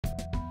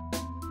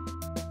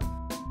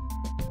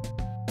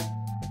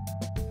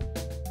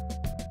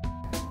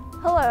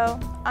Hello,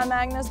 I'm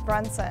Agnes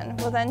Brenson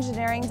with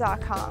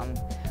Engineering.com.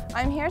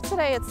 I'm here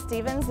today at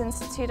Stevens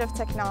Institute of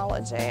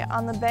Technology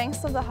on the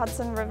banks of the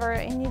Hudson River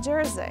in New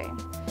Jersey.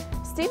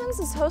 Stevens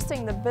is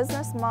hosting the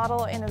Business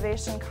Model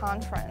Innovation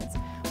Conference,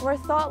 where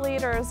thought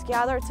leaders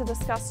gather to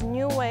discuss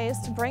new ways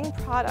to bring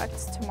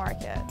products to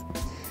market.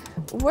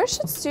 Where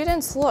should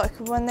students look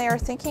when they are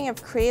thinking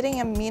of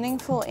creating a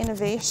meaningful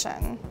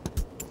innovation?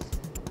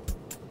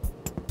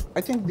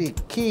 I think the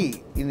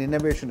key in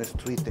innovation is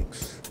three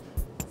things.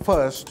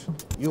 First,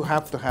 you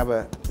have to have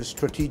a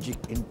strategic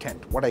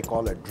intent, what I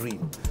call a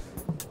dream.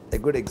 A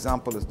good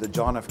example is the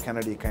John F.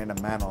 Kennedy kind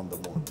of man on the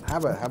moon.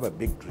 Have a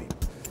big dream.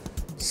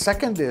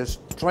 Second is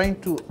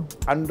trying to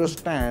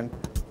understand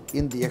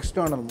in the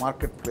external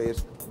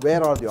marketplace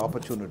where are the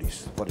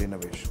opportunities for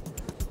innovation.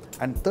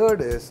 And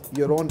third is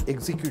your own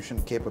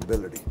execution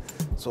capability.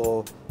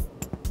 So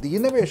the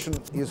innovation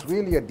is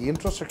really at the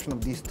intersection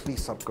of these three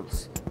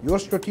circles: your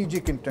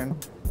strategic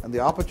intent and the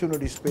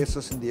opportunity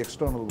spaces in the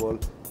external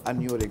world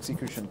and your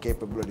execution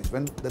capabilities.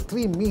 When the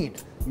three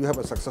meet, you have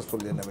a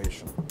successful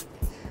innovation.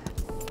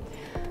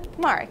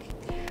 Mark,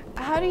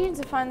 how do you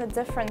define the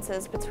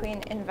differences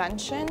between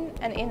invention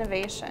and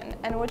innovation,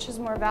 and which is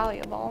more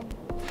valuable?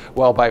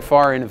 Well, by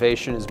far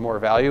innovation is more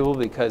valuable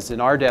because in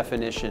our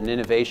definition,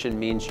 innovation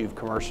means you've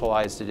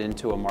commercialized it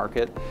into a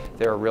market.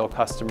 There are real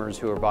customers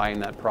who are buying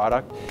that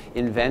product.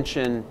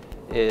 Invention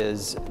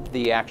is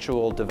the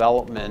actual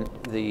development,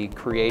 the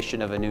creation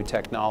of a new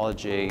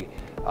technology,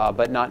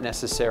 but not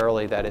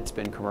necessarily that it's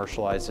been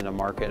commercialized in a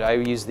market. I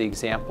use the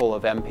example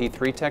of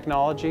MP3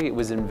 technology. It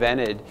was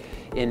invented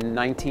in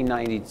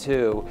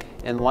 1992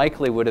 and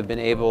likely would have been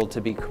able to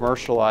be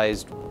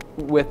commercialized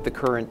with the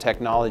current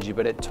technology,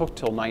 but it took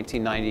till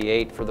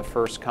 1998 for the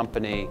first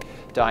company,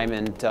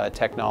 Diamond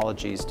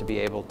Technologies, to be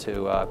able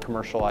to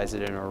commercialize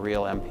it in a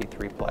real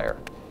MP3 player.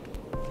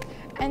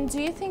 And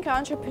do you think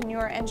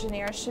entrepreneur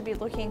engineers should be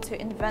looking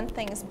to invent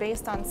things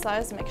based on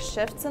seismic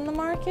shifts in the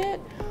market,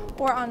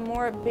 or on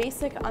more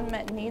basic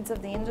unmet needs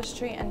of the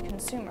industry and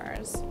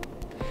consumers?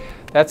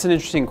 That's an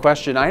interesting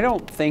question. I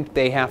don't think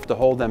they have to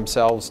hold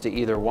themselves to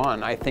either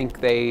one. I think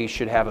they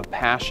should have a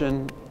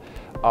passion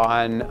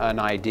on an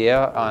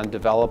idea, on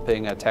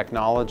developing a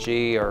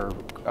technology, or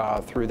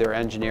through their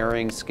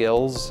engineering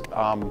skills,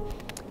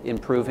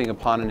 improving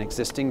upon an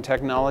existing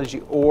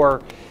technology,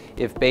 or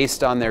if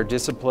based on their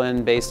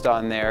discipline, based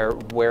on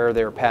where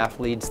their path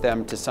leads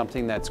them to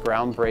something that's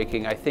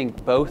groundbreaking. I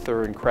think both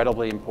are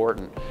incredibly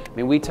important. I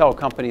mean, we tell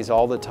companies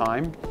all the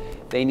time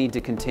they need to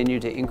continue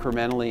to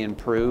incrementally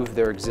improve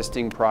their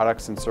existing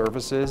products and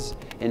services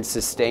and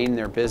sustain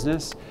their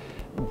business,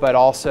 but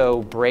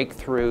also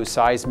breakthrough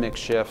seismic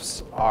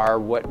shifts are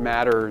what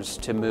matters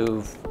to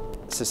move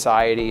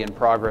society and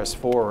progress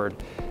forward.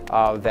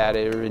 That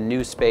are in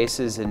new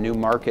spaces and new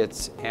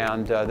markets,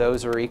 and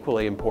those are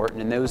equally important,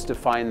 and those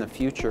define the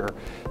future.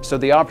 So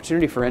the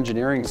opportunity for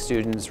engineering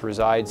students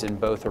resides in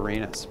both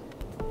arenas.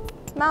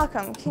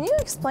 Malcolm, can you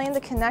explain the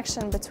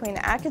connection between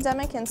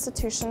academic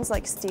institutions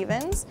like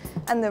Stevens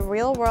and the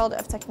real world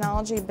of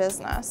technology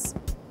business?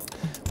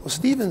 Well,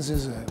 Stevens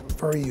is a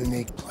very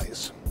unique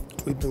place.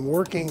 We've been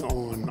working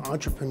on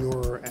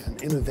entrepreneur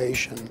and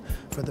innovation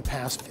for the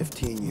past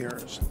 15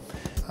 years.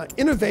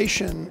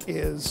 Innovation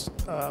is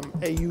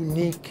a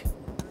unique,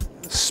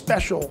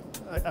 special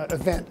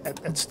event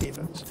at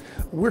Stevens.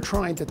 We're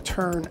trying to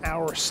turn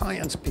our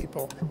science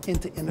people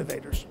into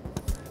innovators.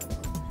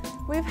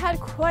 We've had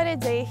quite a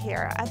day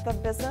here at the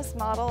Business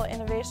Model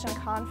Innovation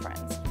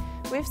Conference.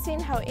 We've seen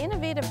how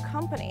innovative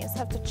companies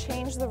have to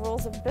change the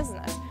rules of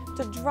business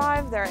to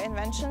drive their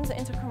inventions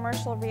into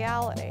commercial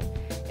reality.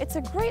 It's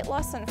a great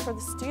lesson for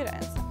the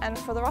students and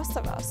for the rest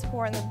of us who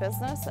are in the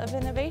business of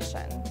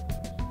innovation.